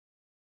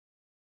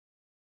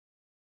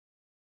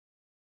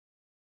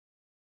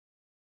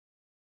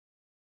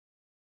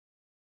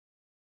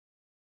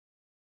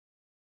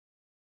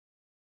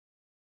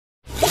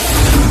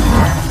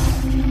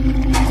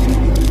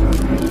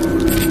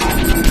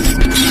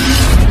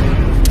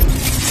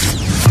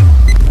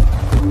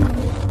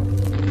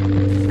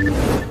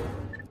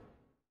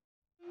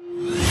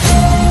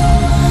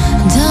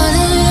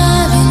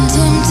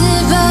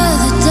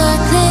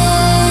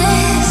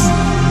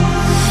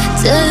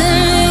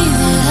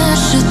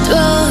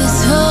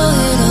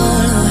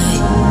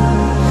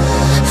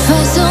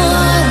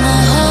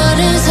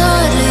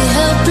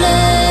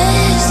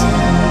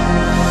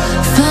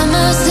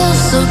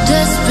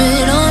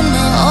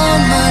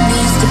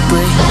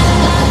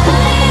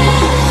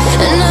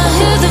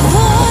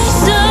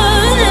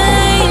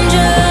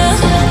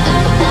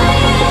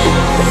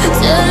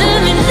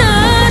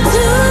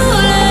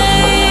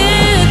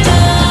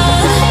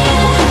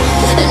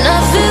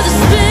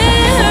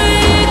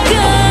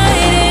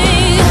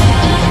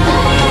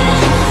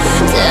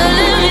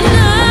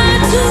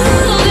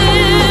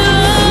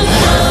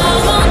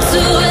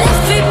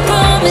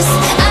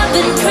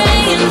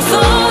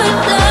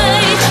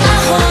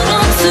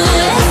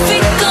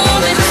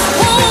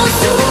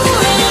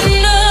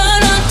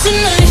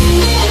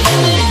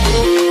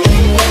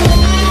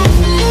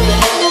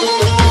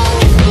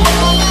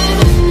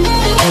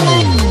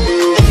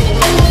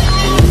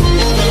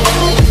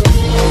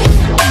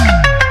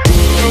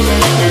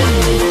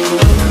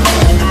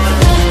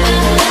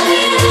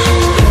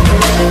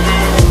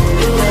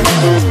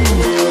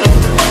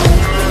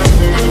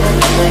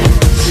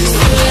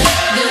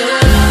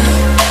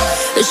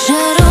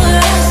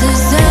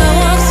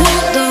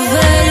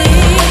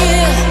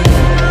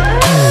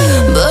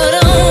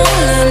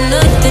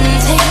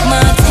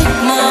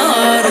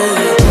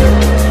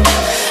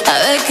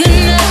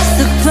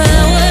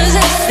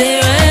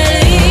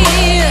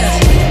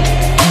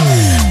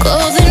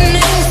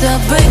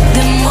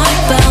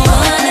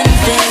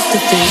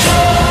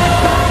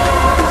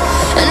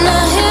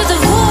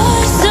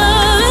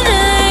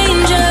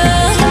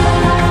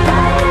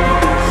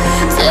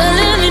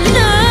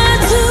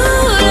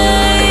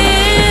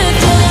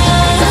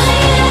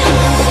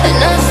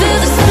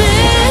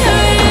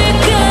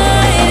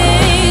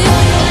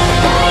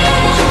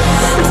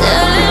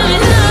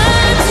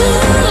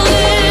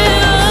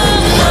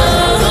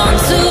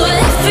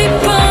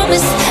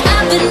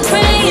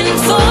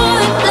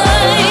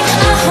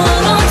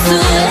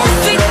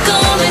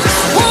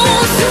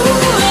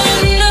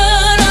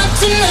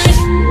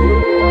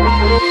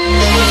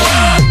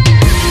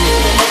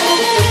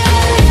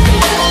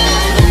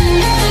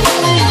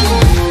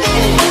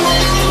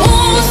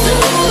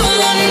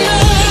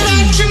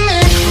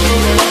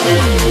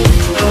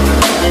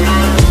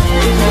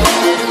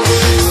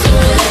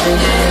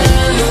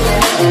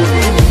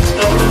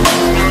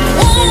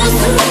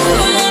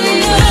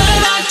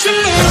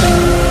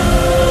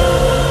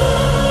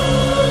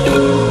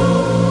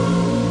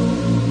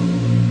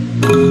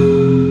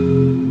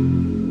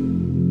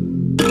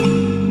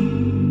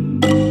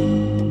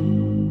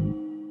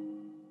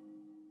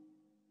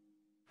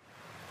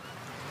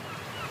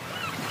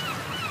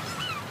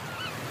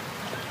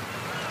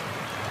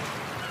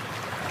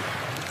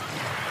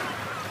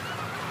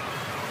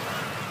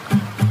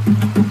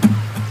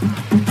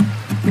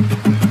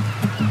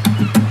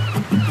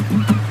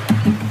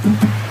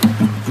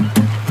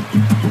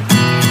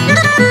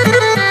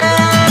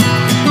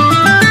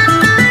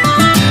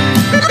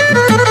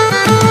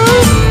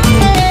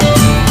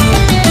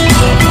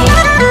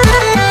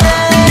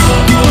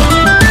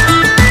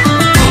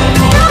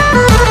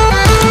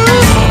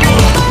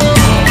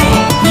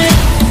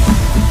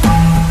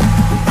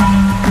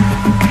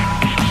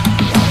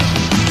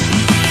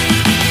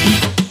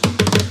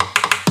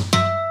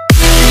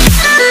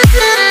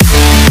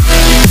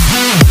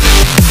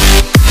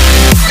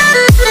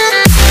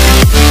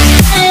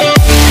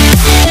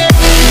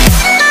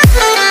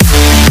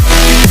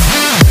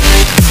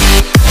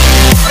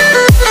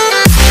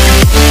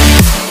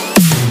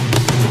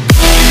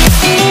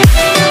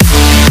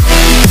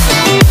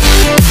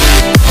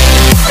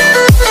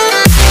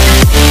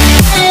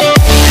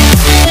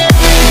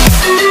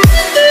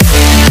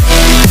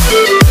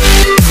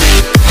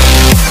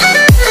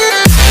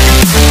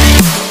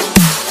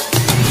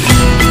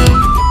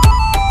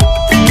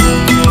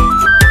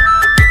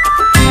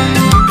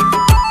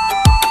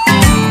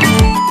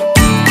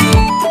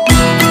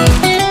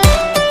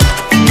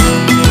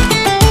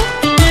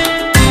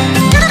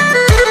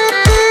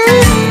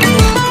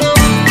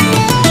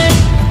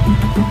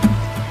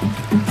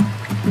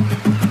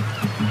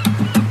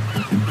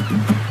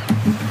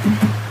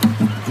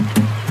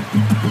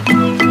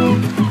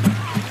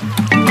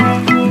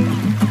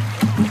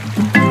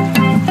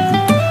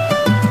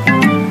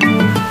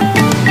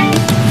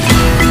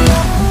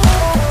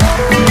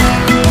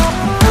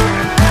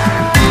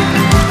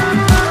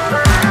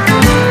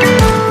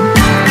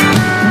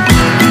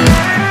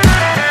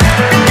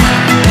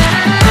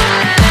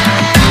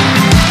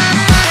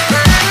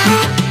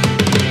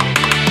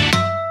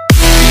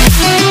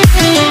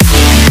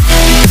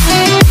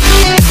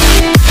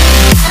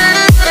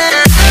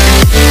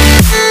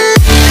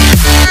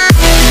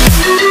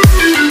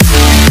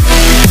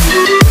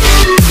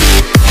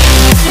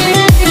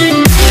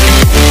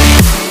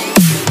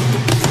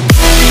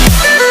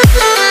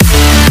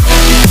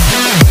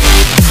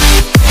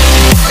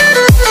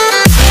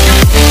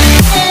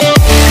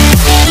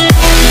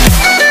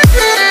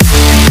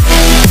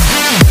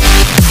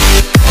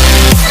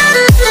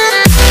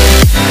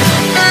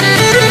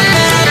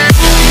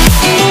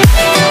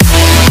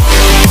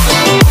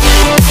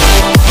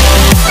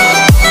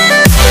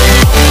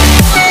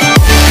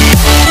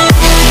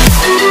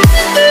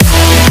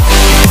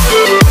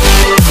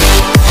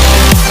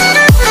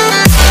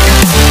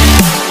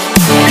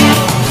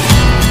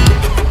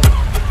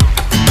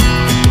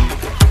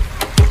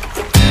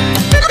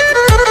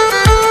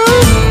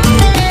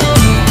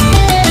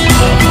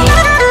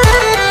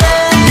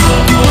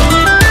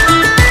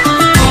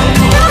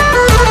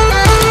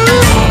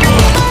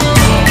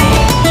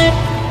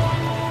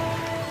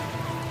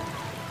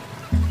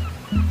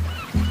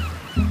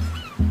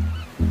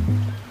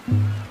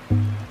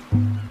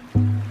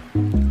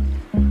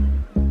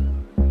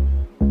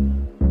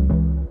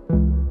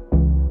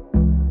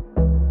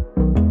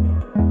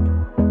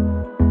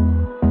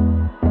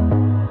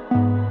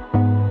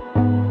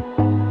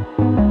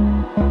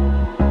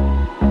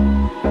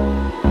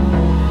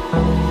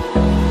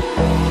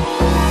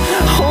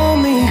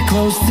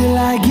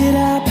I get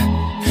up,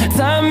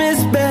 time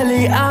is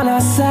barely on our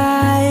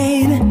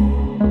side.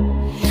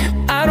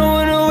 I don't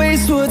wanna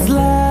waste what's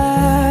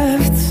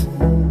left.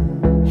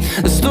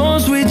 The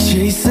storms we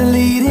chase are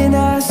leading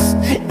us,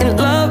 and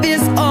love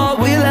is all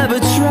we'll ever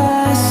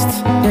trust.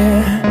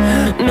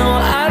 Yeah, no,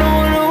 I don't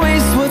wanna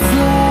waste what's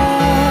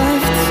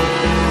left.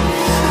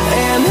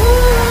 And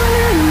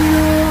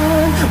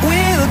on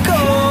we'll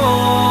go,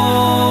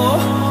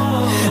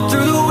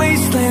 through the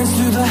wastelands,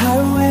 through the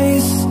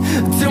highways,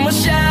 till my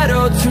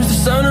shadow turns to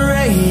sun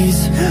rays.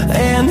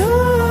 And on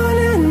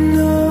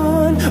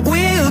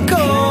we'll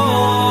go,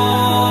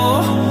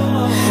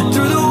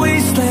 through the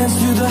wastelands,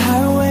 through the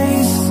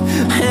highways,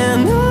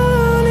 and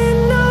on we'll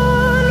go.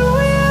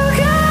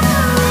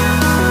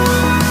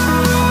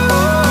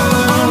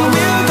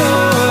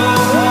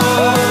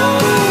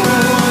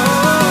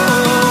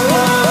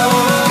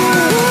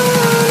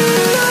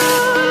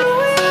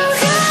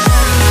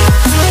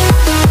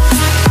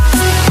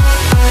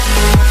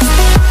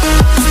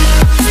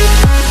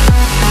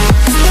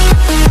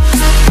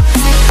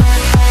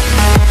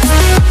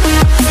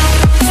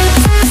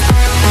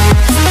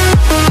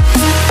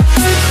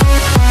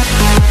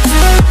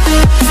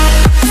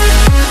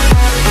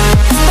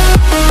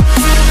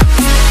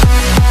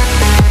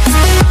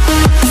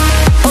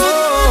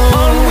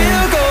 On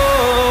we'll go.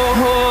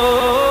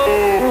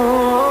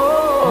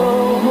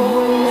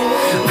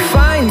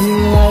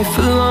 Finding life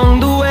along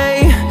the way,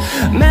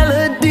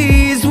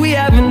 melodies we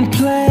haven't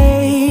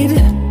played.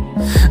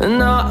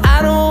 No, I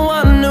don't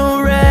want no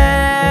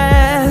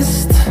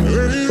rest.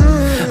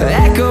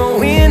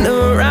 Echoing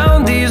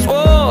around these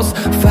walls,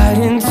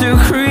 fighting to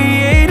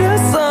create a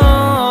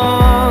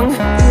song.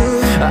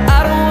 I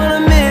don't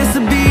wanna miss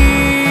a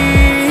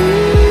beat.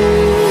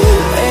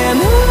 And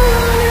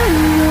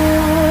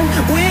on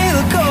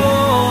we'll go,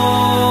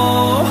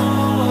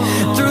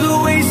 through the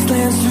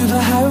wastelands, through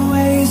the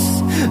highways,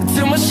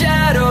 till my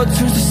shadow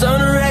turns to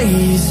sun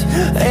rays.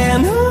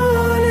 And on